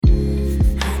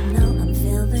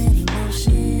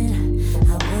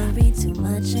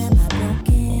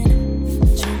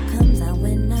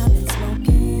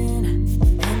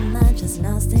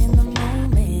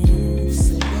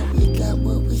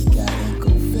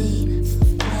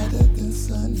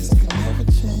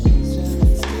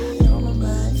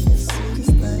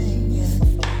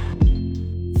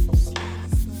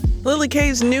Lily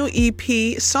K's new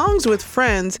EP, Songs with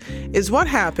Friends, is what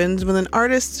happens when an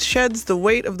artist sheds the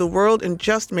weight of the world and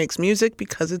just makes music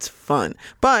because it's fun.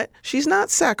 But she's not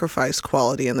sacrificed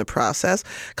quality in the process.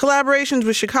 Collaborations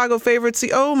with Chicago favorites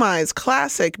The Oh My's,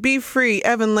 Classic, Be Free,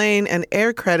 Evan Lane, and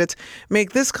Air Credits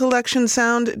make this collection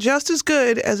sound just as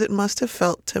good as it must have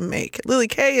felt to make. Lily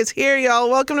K is here, y'all.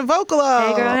 Welcome to Vocalo.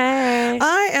 Hey, girl, hey.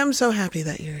 I am so happy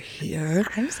that you're here.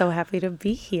 I'm so happy to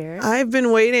be here. I've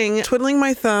been waiting, twiddling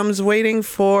my thumbs, waiting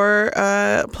for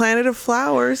Planet of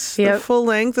Flowers, the full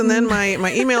length, and then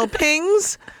my email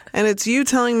pings, and it's you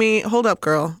telling me, hold up,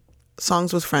 girl,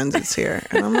 Songs with Friends is here.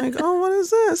 And I'm like, oh, what is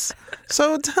this?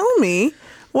 So tell me,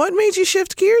 what made you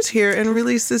shift gears here and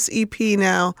release this EP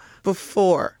now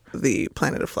before the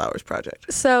Planet of Flowers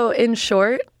project? So in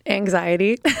short,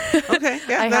 anxiety. Okay,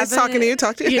 yeah, that's talking to you.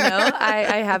 Talk to you.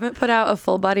 I haven't put out a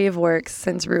full body of work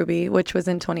since Ruby, which was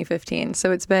in 2015.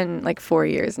 So it's been like 4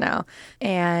 years now.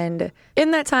 And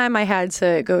in that time, I had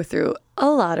to go through a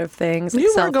lot of things.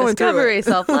 You were going through self-discovery,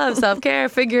 self-love, self-care,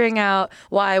 figuring out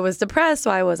why I was depressed,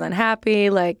 why I was unhappy.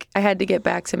 Like, I had to get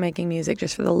back to making music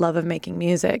just for the love of making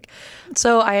music.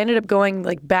 So I ended up going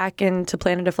like back into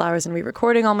Planet of Flowers and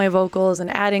re-recording all my vocals and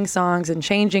adding songs and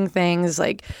changing things,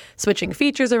 like switching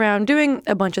features around, doing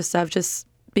a bunch of stuff just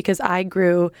because I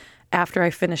grew after I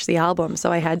finished the album.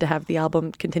 So I had to have the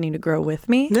album continue to grow with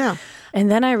me. Yeah.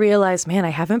 And then I realized, man,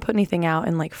 I haven't put anything out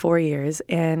in like 4 years,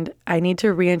 and I need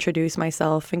to reintroduce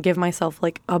myself and give myself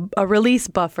like a release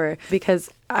buffer, because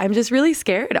I'm just really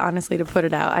scared, honestly, to put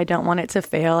it out. I don't want it to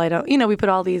fail. We put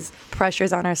all these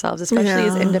pressures on ourselves, especially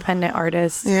as independent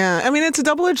artists. Yeah. I mean, it's a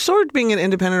double-edged sword being an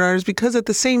independent artist, because at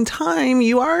the same time,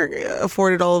 you are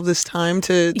afforded all of this time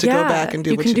to go back and do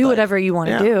what you can do like. whatever you want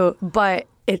to do, but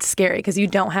it's scary because you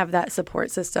don't have that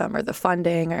support system or the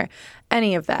funding or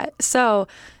any of that. So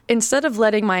instead of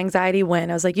letting my anxiety win,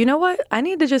 I was like, you know what? I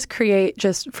need to just create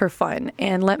just for fun,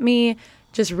 and let me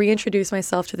just reintroduce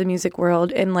myself to the music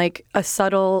world in like a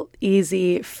subtle,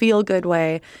 easy, feel-good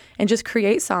way, and just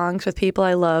create songs with people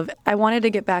I love. I wanted to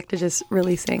get back to just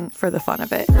releasing for the fun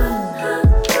of it.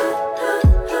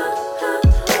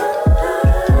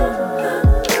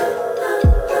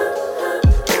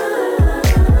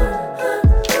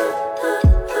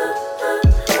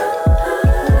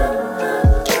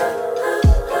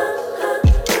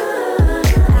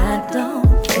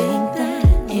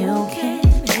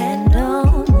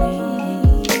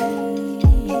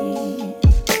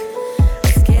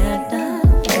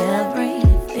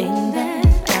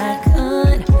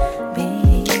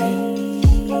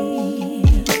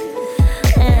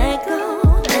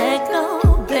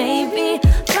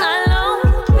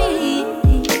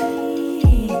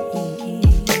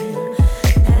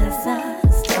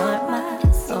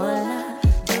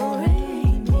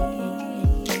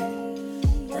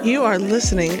 You are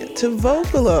listening to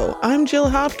Vocalo. I'm Jill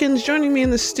Hopkins. Joining me in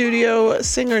the studio,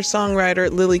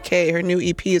 singer-songwriter Lily K. Her new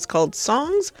EP is called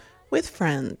Songs with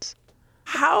Friends.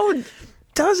 How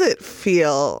does it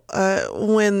feel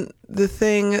when the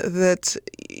thing that,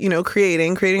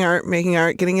 creating art, making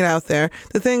art, getting it out there,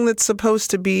 the thing that's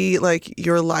supposed to be like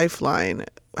your lifeline,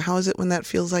 how is it when that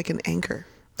feels like an anchor?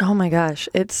 Oh my gosh,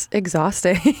 it's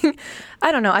exhausting.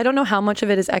 I don't know. I don't know how much of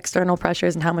it is external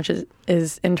pressures and how much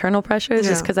is internal pressures,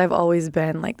 just because I've always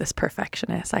been like this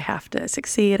perfectionist. I have to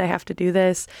succeed. I have to do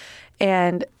this.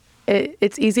 And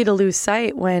it's easy to lose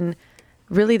sight when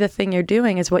really the thing you're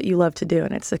doing is what you love to do.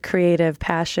 And it's a creative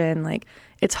passion. Like,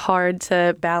 it's hard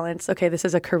to balance, okay, this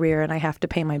is a career and I have to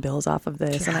pay my bills off of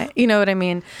this. And you know what I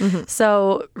mean? Mm-hmm.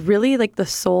 So really, like, the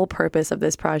sole purpose of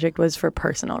this project was for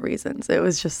personal reasons. It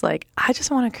was just like, I just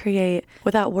want to create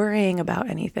without worrying about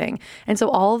anything. And so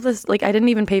all of this, like, I didn't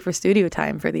even pay for studio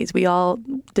time for these. We all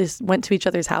just went to each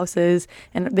other's houses,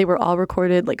 and they were all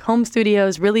recorded, like, home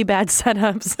studios, really bad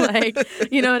setups.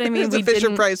 Like, you know what I mean? It's a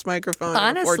Fisher-Price microphone.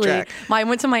 Honestly, I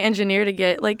went to my engineer to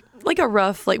get, like a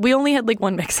rough, like, we only had like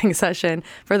one mixing session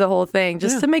for the whole thing,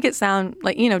 just to make it sound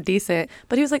like, decent.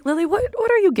 But he was like, Lily, what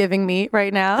are you giving me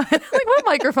right now? Like, what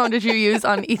microphone did you use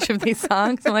on each of these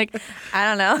songs? I'm like, I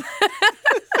don't know.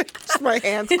 Just my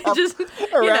hands up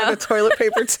around a toilet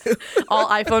paper tube. All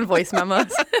iPhone voice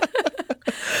memos.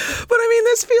 But I mean,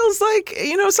 this feels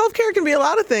like, self-care can be a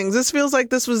lot of things. This feels like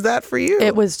this was that for you.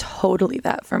 It was totally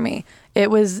that for me. It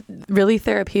was really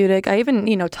therapeutic. I even,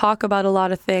 talk about a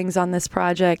lot of things on this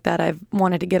project that I've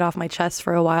wanted to get off my chest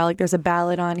for a while. Like, there's a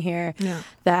ballad on here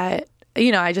that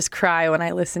I just cry when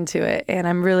I listen to it. And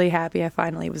I'm really happy I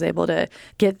finally was able to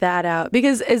get that out.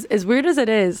 Because as weird as it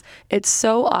is, it's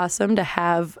so awesome to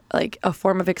have like a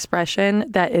form of expression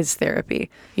that is therapy,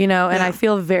 and I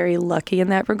feel very lucky in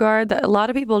that regard that a lot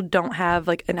of people don't have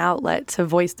like an outlet to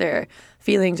voice their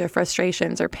feelings or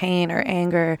frustrations or pain or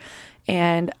anger.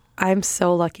 And I'm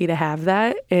so lucky to have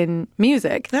that in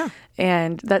music. Yeah.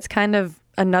 And that's kind of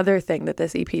another thing that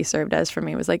this EP served as for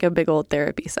me, was like a big old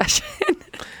therapy session.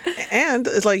 And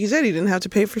it's like you said, you didn't have to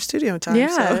pay for studio time.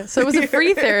 Yeah, so it was a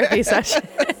free therapy session.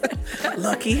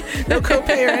 Lucky. No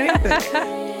copay or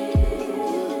anything.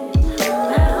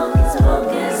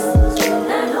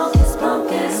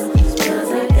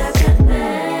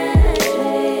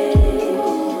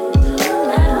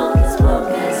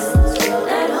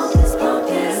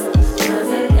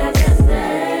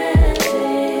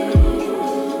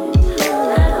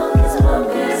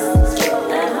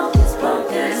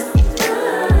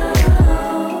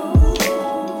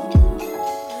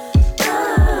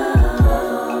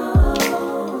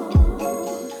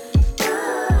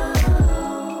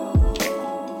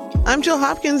 I'm Jill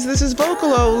Hopkins. This is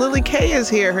Vocalo. Lily Kay is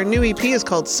here. Her new EP is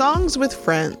called Songs with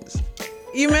Friends.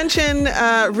 You mentioned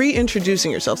reintroducing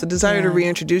yourself, the desire to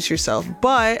reintroduce yourself,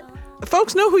 but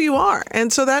folks know who you are.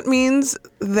 And so that means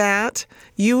that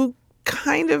you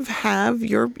kind of have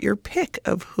your pick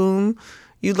of whom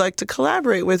you'd like to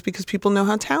collaborate with, because people know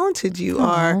how talented you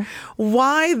are.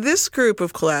 Why this group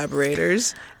of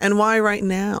collaborators, and why right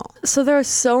now? So there are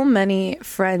so many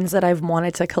friends that I've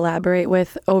wanted to collaborate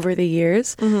with over the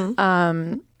years.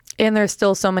 And there's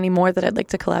still so many more that I'd like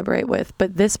to collaborate with.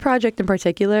 But this project in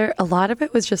particular, a lot of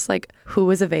it was just like who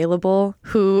was available,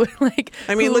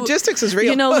 logistics is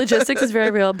real. Logistics is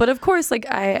very real. But of course, like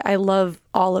I love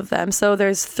all of them. So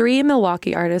there's 3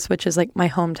 Milwaukee artists, which is like my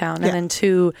hometown, and then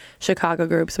 2 Chicago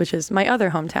groups, which is my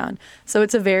other hometown. So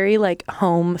it's a very like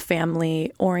home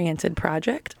family oriented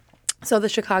project. So the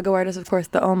Chicago artists, of course,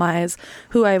 the Oh My's,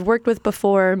 who I've worked with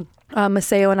before.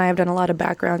 Maceo and I have done a lot of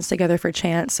backgrounds together for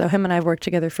Chance, so him and I have worked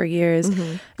together for years.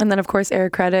 And then, of course, Air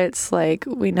Credits, like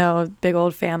we know, big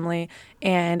old family.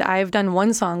 And I've done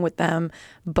one song with them,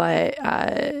 but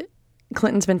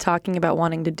Clinton's been talking about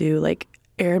wanting to do like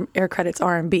Air Credits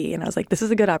R&B, and I was like, this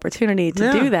is a good opportunity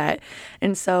to do that.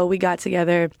 And so we got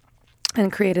together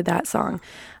and created that song.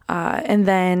 And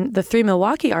then the 3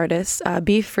 Milwaukee artists,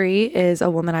 Be Free is a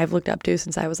woman I've looked up to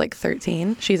since I was like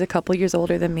 13. She's a couple years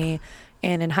older than me.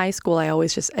 And in high school, I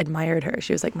always just admired her.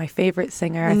 She was like my favorite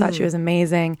singer. I thought she was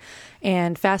amazing.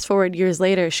 And fast forward years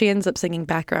later, she ends up singing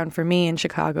background for me in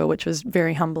Chicago, which was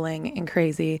very humbling and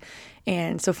crazy.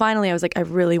 And so finally, I was like, I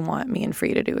really want me and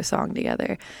Free to do a song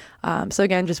together. So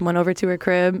again, just went over to her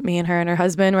crib. Me and her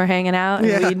husband were hanging out, and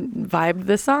we vibed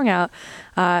this song out.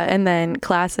 And then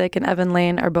Classic and Evan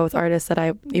Lane are both artists that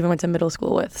I even went to middle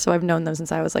school with. So I've known them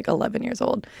since I was like 11 years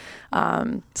old.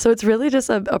 So it's really just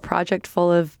a project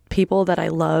full of people that I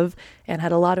love and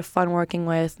had a lot of fun working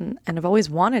with, and have always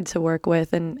wanted to work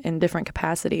with in different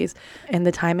capacities. And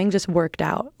the timing just worked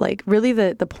out. Like really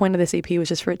the point of this EP was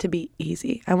just for it to be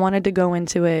easy. I wanted to go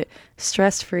into it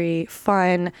stress-free,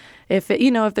 fun. If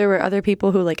there were other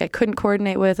people who like I couldn't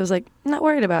coordinate with, I was like, I'm not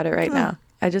worried about it right now.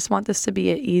 I just want this to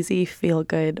be an easy,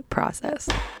 feel-good process.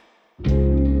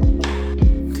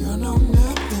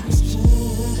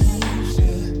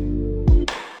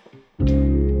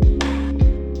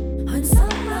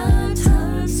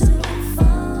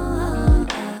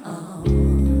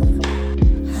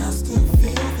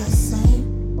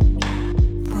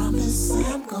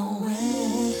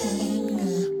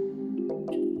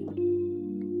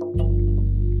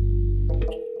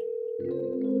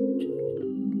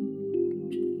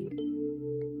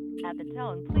 At the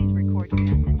tone, please record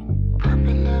your message.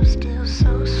 Puppy love still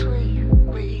so sweet,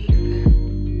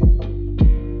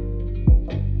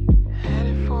 had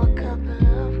it for a couple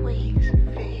of weeks,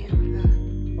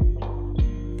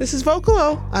 This is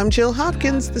Vocalo. I'm Jill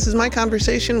Hopkins. This is my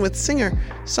conversation with singer,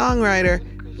 songwriter,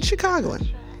 and Chicagoan,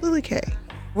 Lily Kay.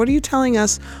 What are you telling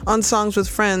us on Songs with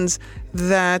Friends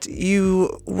that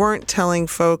you weren't telling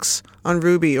folks on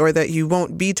Ruby, or that you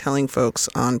won't be telling folks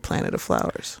on Planet of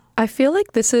Flowers? I feel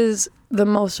like this is the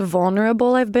most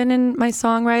vulnerable I've been in my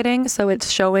songwriting. So it's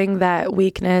showing that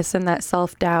weakness and that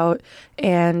self-doubt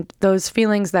and those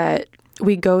feelings that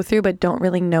we go through but don't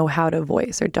really know how to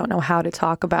voice or don't know how to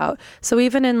talk about. So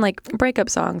even in like breakup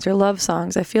songs or love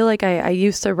songs, I feel like I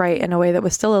used to write in a way that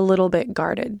was still a little bit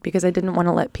guarded because I didn't want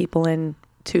to let people in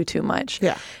too much.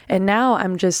 Yeah. And now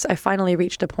I finally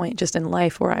reached a point just in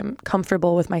life where I'm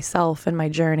comfortable with myself and my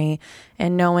journey,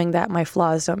 and knowing that my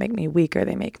flaws don't make me weaker,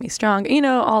 they make me strong. You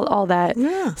know, all that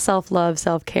self-love,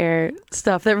 self-care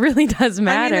stuff that really does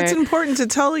matter. I mean, it's important to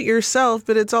tell it yourself,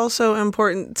 but it's also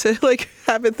important to like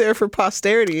have it there for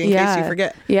posterity in case you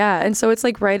forget. Yeah. And so it's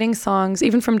like writing songs,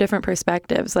 even from different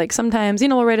perspectives. Like sometimes, you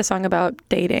know, we'll write a song about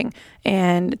dating,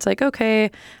 and it's like, okay,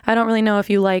 I don't really know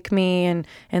if you like me and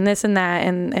this and that.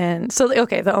 And so,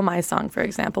 okay, the Oh My song, for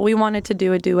example, we wanted to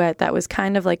do a duet that was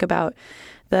kind of like about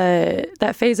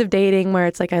that phase of dating where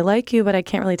it's like, I like you, but I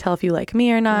can't really tell if you like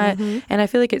me or not. Mm-hmm. And I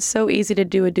feel like it's so easy to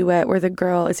do a duet where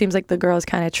it seems like the girl's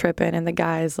kind of tripping and the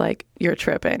guy's like, you're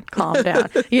tripping, calm down.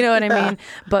 You know what I mean?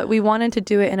 But we wanted to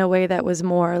do it in a way that was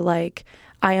more like,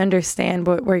 I understand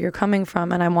where you're coming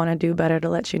from, and I want to do better to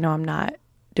let you know I'm not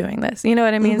doing this. You know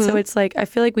what I mean? Mm-hmm. So it's like, I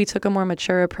feel like we took a more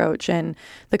mature approach in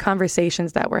the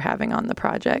conversations that we're having on the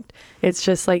project. It's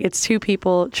just like, it's two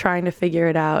people trying to figure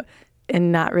it out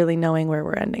and not really knowing where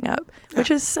we're ending up, which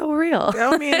is so real.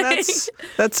 I mean,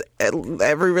 that's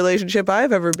every relationship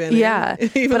I've ever been in,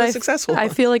 even a successful one. I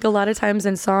feel like a lot of times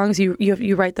in songs,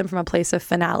 you write them from a place of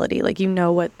finality, like you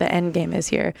know what the end game is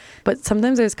here. But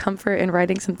sometimes there's comfort in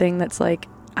writing something that's like,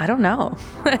 I don't know.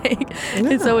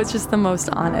 And so it's just the most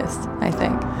honest, I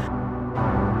think.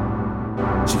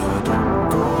 She had to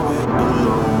go it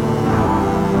alone.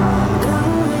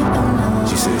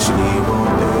 She said she need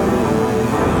more days.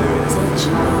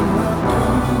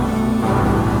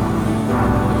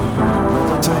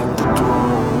 Never take the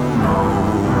throne, no.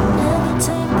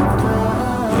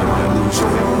 You might lose your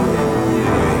head.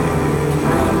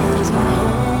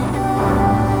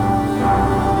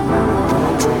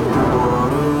 Don't drink the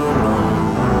water, no.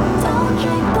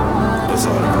 It's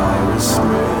how the virus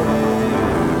spread.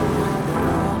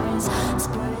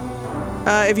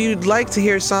 If you'd like to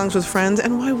hear songs with friends,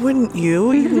 and why wouldn't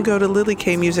you? You can go to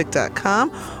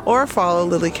lilykmusic.com or follow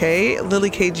Lily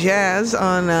K Jazz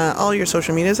on all your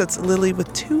social medias. That's Lily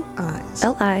with 2 I's.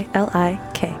 Lillik.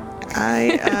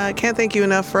 I can't thank you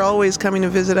enough for always coming to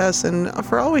visit us and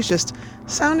for always just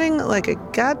sounding like a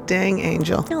god dang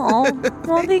angel. Oh,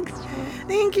 well, thanks.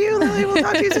 Thank you, Lily. We'll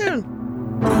talk to you soon.